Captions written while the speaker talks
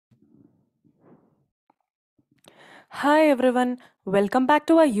Hi everyone, welcome back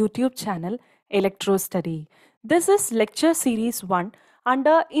to our YouTube channel Electro Study. This is lecture series 1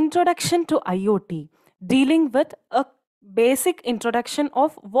 under Introduction to IoT, dealing with a basic introduction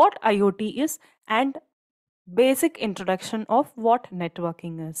of what IoT is and basic introduction of what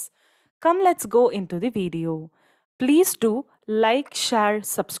networking is. Come, let's go into the video. Please do like, share,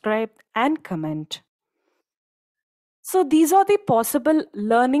 subscribe and comment. So these are the possible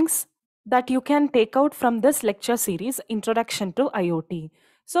learnings that you can take out from this lecture series, Introduction to IoT.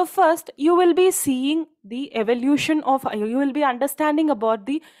 So first, you will be seeing the evolution of IoT. You will be understanding about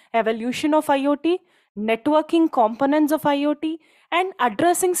the evolution of IoT, networking components of IoT, and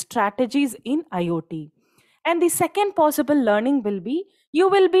addressing strategies in IoT. And the second possible learning will be you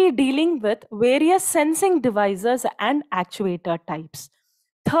will be dealing with various sensing devices and actuator types.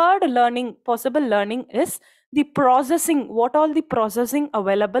 Third possible learning is the processing, what all the processing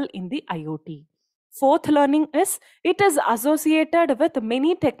available in the IoT. Fourth learning is it is associated with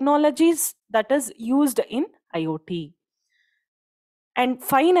many technologies that is used in IoT. And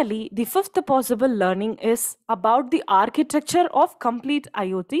finally, the fifth possible learning is about the architecture of complete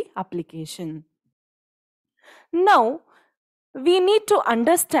IoT application. Now, we need to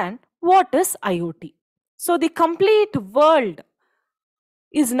understand what is IoT. So the complete world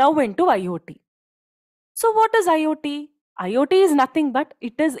is now into IoT. So what is IoT? IoT is nothing but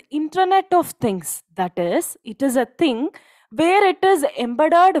it is Internet of Things. That is, it is a thing where it is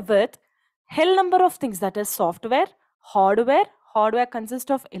embedded with hell number of things, that is software, hardware. Hardware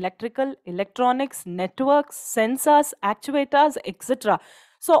consists of electrical, electronics, networks, sensors, actuators, etc.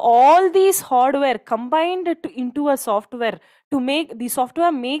 So all these hardware combined into a software to make the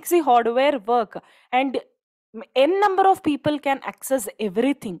software makes the hardware work, and n number of people can access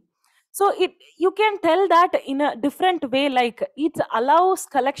everything. So it you can tell that in a different way, like it allows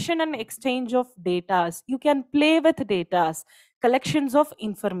collection and exchange of data. You can play with data, collections of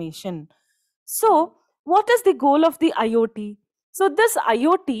information. So what is the goal of the IoT? So this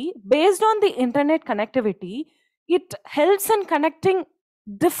IoT, based on the internet connectivity, it helps in connecting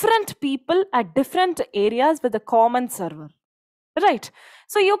different people at different areas with a common server, right?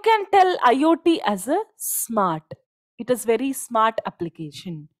 So you can tell IoT as a smart. It is very smart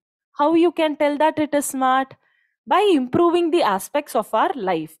application. How you can tell that it is smart? By improving the aspects of our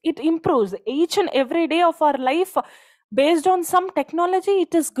life. It improves each and every day of our life. Based on some technology,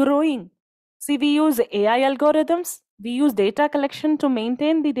 it is growing. See, we use AI algorithms, we use data collection to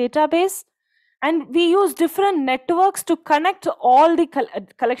maintain the database, and we use different networks to connect all the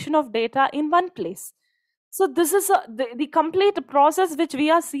collection of data in one place. So this is the complete process which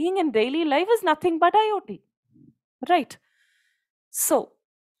we are seeing in daily life is nothing but IoT, right? So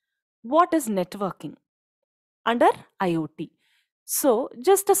what is networking under IoT? So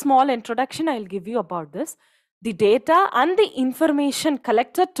just a small introduction I'll give you about this. The data and the information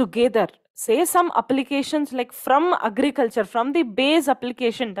collected together, say some applications like from agriculture, from the base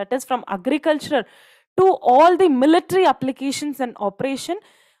application, that is from agriculture to all the military applications and operation,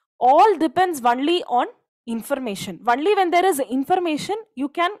 all depends only on information. Only when there is information you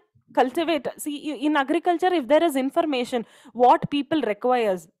can cultivate. See, in agriculture, if there is information what people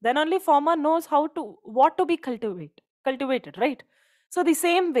requires, then only farmer knows how to what to be cultivated, right? So the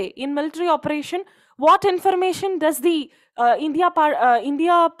same way in military operation, what information does the India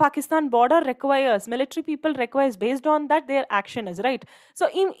Pakistan border requires, military people requires, based on that their action is, right? So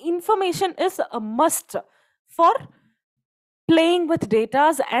information is a must for playing with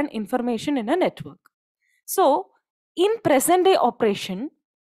data and information in a network. So in present day operation,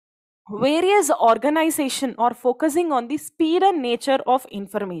 various organizations are focusing on the speed and nature of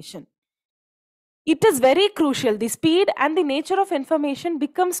information. It is very crucial. The speed and the nature of information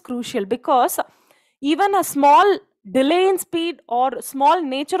becomes crucial, because even a small delay in speed or small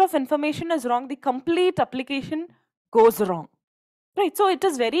nature of information is wrong, the complete application goes wrong, right? So it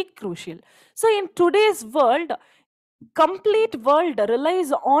is very crucial. So in today's world, complete world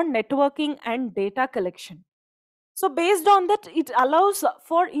relies on networking and data collection. So based on that, it allows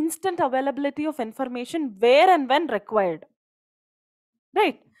for instant availability of information where and when required,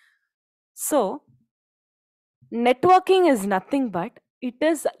 right? So networking is nothing but it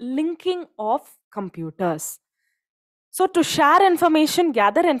is linking of computers. So to share information,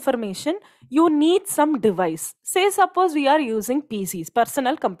 gather information, you need some device. Say suppose we are using PCs,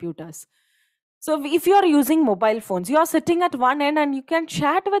 personal computers. So if you are using mobile phones, you are sitting at one end and you can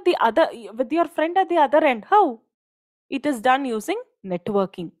chat with the other, with your friend at the other end. How? It is done using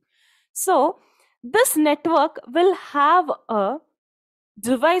networking. So this network will have a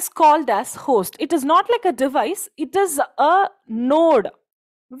device called as host. It is not like a device, it is a node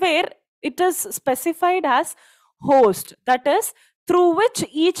where it is specified as host, that is through which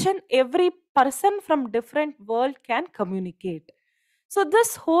each and every person from different world can communicate. So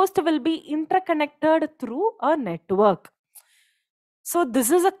this host will be interconnected through a network. So this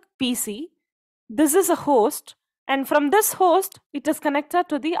is a PC, this is a host, and from this host, it is connected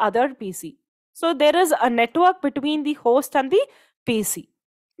to the other PC. So there is a network between the host and the PC.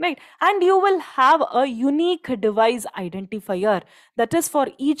 Right. And you will have a unique device identifier, that is for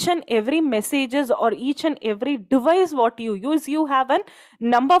each and every messages or each and every device what you use, you have a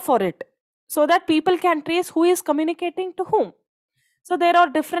number for it, so that people can trace who is communicating to whom. So there are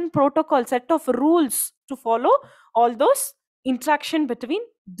different protocols, set of rules to follow all those interaction between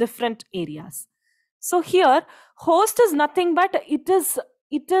different areas. So here, host is nothing but it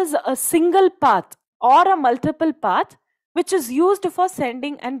is a single path or a multiple path which is used for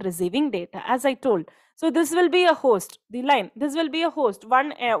sending and receiving data, as I told. So this will be a host, the line. This will be a host.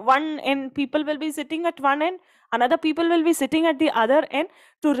 One end people will be sitting at one end, another people will be sitting at the other end.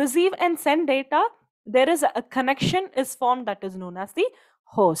 To receive and send data, there is a connection is formed, that is known as the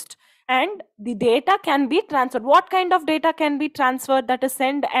host, and the data can be transferred. What kind of data can be transferred, that is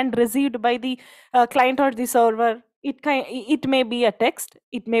sent and received by the client or the server? It may be a text,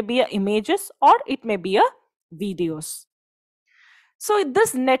 it may be a images, or it may be a videos. So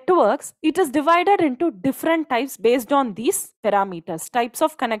this networks, it is divided into different types based on these parameters: types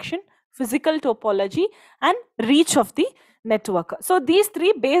of connection, physical topology, and reach of the network. So these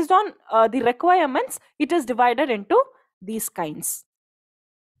three, based on the requirements, it is divided into these kinds.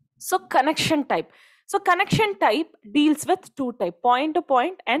 So connection type. So connection type deals with two types: point to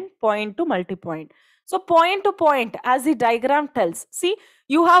point and point to multi-point. So point to point, as the diagram tells, see,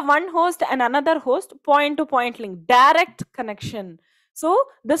 you have one host and another host, point to point link, direct connection. So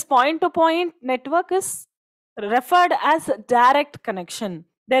this point to point network is referred as direct connection.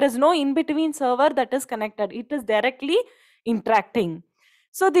 There is no in between server that is connected, it is directly interacting.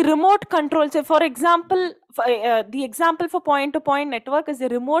 So the remote control, say for example, the example for point to point network is the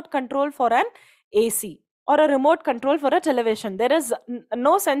remote control for an AC or a remote control for a television. There is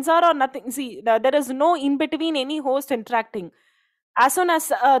no sensor or nothing. See, there is no in between any host interacting. As soon as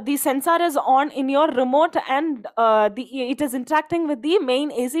the sensor is on in your remote and it is interacting with the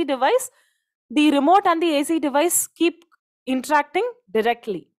main AC device, the remote and the AC device keep interacting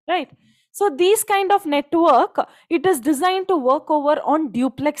directly, right? So these kind of network, it is designed to work over on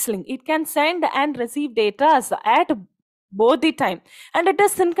duplex link. It can send and receive data at both the time, and it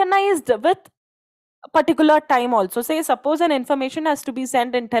is synchronized with a particular time also. Say suppose an information has to be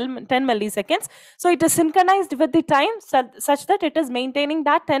sent in 10 milliseconds, so it is synchronized with the time such that it is maintaining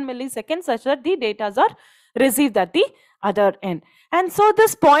that 10 milliseconds such that the data are received at the other end. And so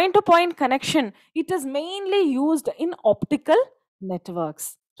this point to point connection, it is mainly used in optical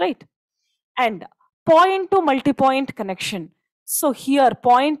networks, right? And point to multi-point connection. So here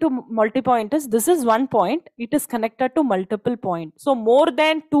point to multi-point is, this is one point, it is connected to multiple points. So more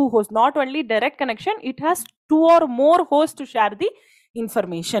than two hosts, not only direct connection, it has two or more hosts to share the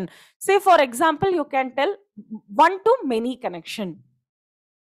information. Say for example, you can tell one to many connection.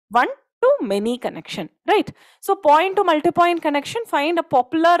 One to many connection, right? So point to multi-point connection find a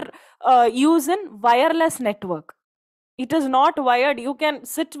popular use in wireless network. It is not wired. You can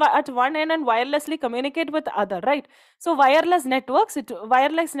sit at one end and wirelessly communicate with other, right? So wireless networks,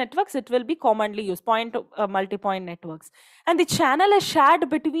 it will be commonly used, point to multi-point networks. And the channel is shared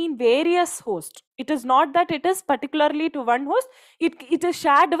between various hosts. It is not that it is particularly to one host, it is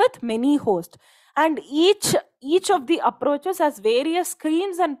shared with many hosts. And each of the approaches has various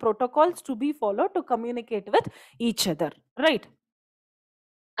screens and protocols to be followed to communicate with each other, right?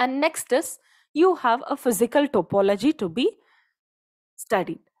 And next is, you have a physical topology to be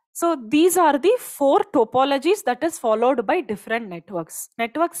studied. So these are the four topologies that is followed by different networks.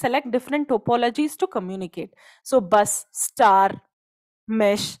 Networks select different topologies to communicate. So bus, star,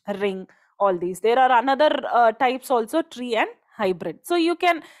 mesh, ring, all these. There are another types also, tree and hybrid. So you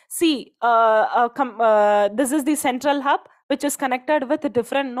can see this is the central hub which is connected with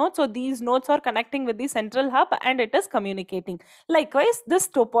different nodes. So these nodes are connecting with the central hub and it is communicating. Likewise, this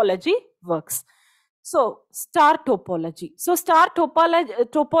topology works. So star topology. So star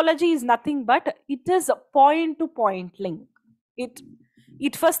topology is nothing but it is a point to point link.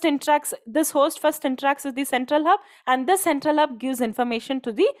 It first interacts, this host first interacts with the central hub, and the central hub gives information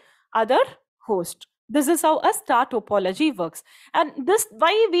to the other host. This is how a star topology works. And this,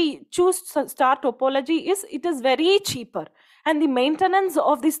 why we choose star topology is, it is very cheaper, and the maintenance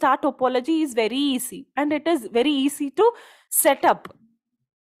of the star topology is very easy, and it is very easy to set up.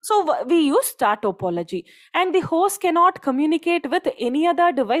 So we use star topology, and the host cannot communicate with any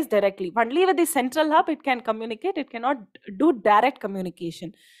other device directly. Only with the central hub it can communicate, it cannot do direct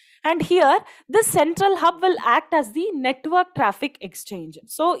communication. And here, this central hub will act as the network traffic exchange.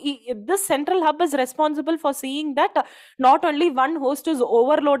 So this central hub is responsible for seeing that not only one host is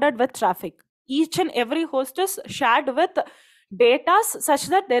overloaded with traffic, each and every host is shared with data such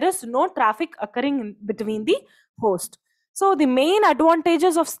that there is no traffic occurring between the host. So the main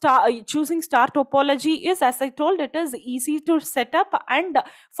advantages of choosing star topology is, as I told, it is easy to set up and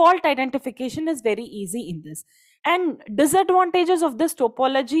fault identification is very easy in this. And disadvantages of this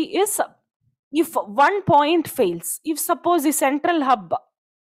topology is, if one point fails, if suppose the central hub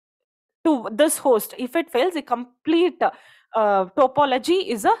to this host, if it fails, the complete topology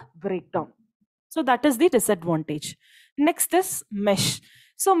is a breakdown. So that is the disadvantage. Next is mesh.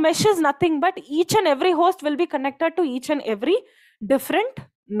 So mesh is nothing but each and every host will be connected to each and every different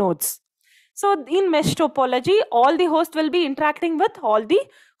nodes. So in mesh topology, all the hosts will be interacting with all the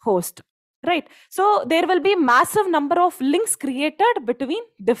host, right? So there will be massive number of links created between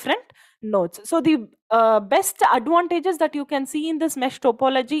different nodes. So the best advantages that you can see in this mesh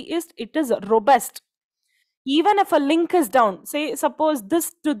topology is it is robust. Even if a link is down, say suppose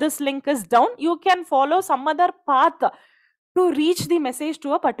this to this link is down, you can follow some other path to reach the message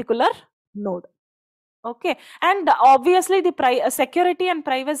to a particular node. Okay, and obviously the security and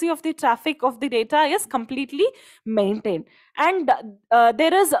privacy of the traffic of the data is completely maintained, and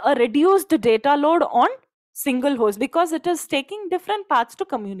there is a reduced data load on single host because it is taking different paths to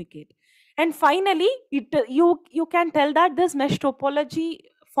communicate. And finally, you can tell that this mesh topology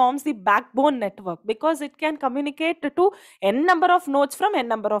forms the backbone network because it can communicate to n number of nodes from n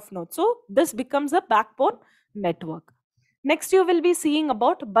number of nodes. So this becomes a backbone network. Next, you will be seeing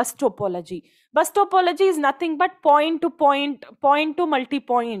about bus topology. Bus topology is nothing but point to point, point to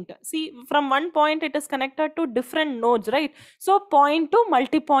multi-point. See, from one point it is connected to different nodes, right? So point to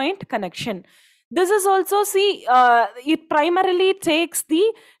multi-point connection. This is also, see, it primarily takes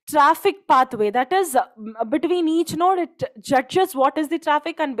the traffic pathway, that is between each node it judges what is the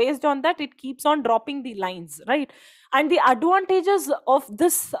traffic, and based on that it keeps on dropping the lines, right? And the advantages of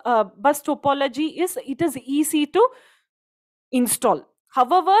this bus topology is it is easy to install.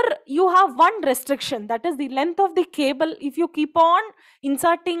 However, you have one restriction, that is the length of the cable. If you keep on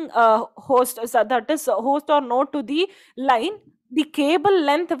inserting a host, so that is a host or node to the line, the cable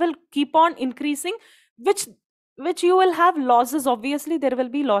length will keep on increasing, which you will have losses. Obviously there will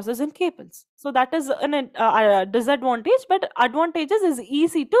be losses in cables, so that is a disadvantage, but advantages is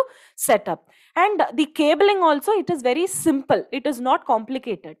easy to set up. And the cabling also, it is very simple, it is not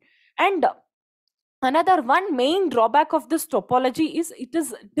complicated. And another one main drawback of this topology is it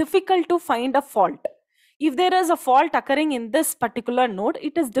is difficult to find a fault. If there is a fault occurring in this particular node,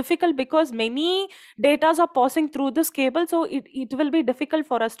 it is difficult because many data are passing through this cable. So it will be difficult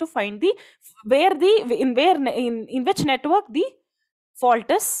for us to find the in which network the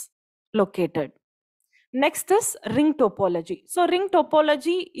fault is located. Next is ring topology. So ring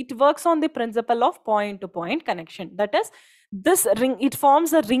topology, it works on the principle of point to point connection. That is, this ring, it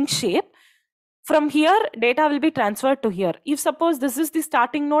forms a ring shape. From here, data will be transferred to here. If suppose this is the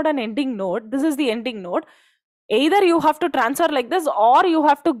starting node and ending node, this is the ending node, either you have to transfer like this or you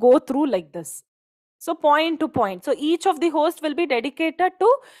have to go through like this. So point to point. So each of the hosts will be dedicated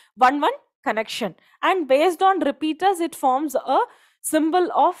to one connection. And based on repeaters, it forms a symbol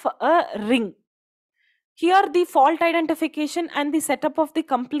of a ring. Here, the fault identification and the setup of the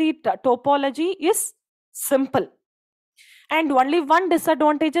complete topology is simple. And only one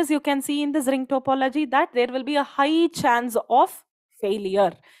disadvantages you can see in this ring topology, that there will be a high chance of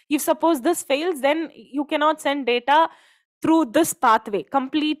failure. If suppose this fails, then you cannot send data through this pathway.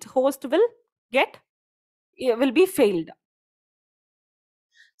 Complete host will be failed.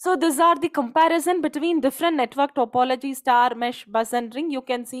 So these are the comparison between different network topology, star, mesh, bus and ring. You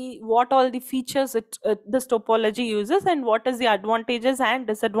can see what all the features this topology uses and what is the advantages and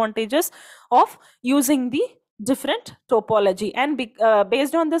disadvantages of using the different topology. And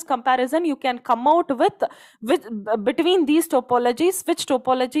based on this comparison, you can come out with between these topologies, which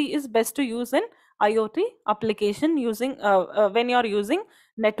topology is best to use in IoT application using when you are using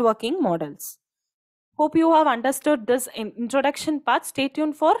networking models. Hope you have understood this introduction part. Stay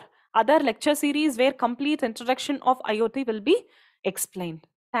tuned for other lecture series where complete introduction of IoT will be explained.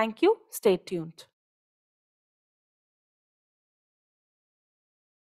 Thank you. Stay tuned.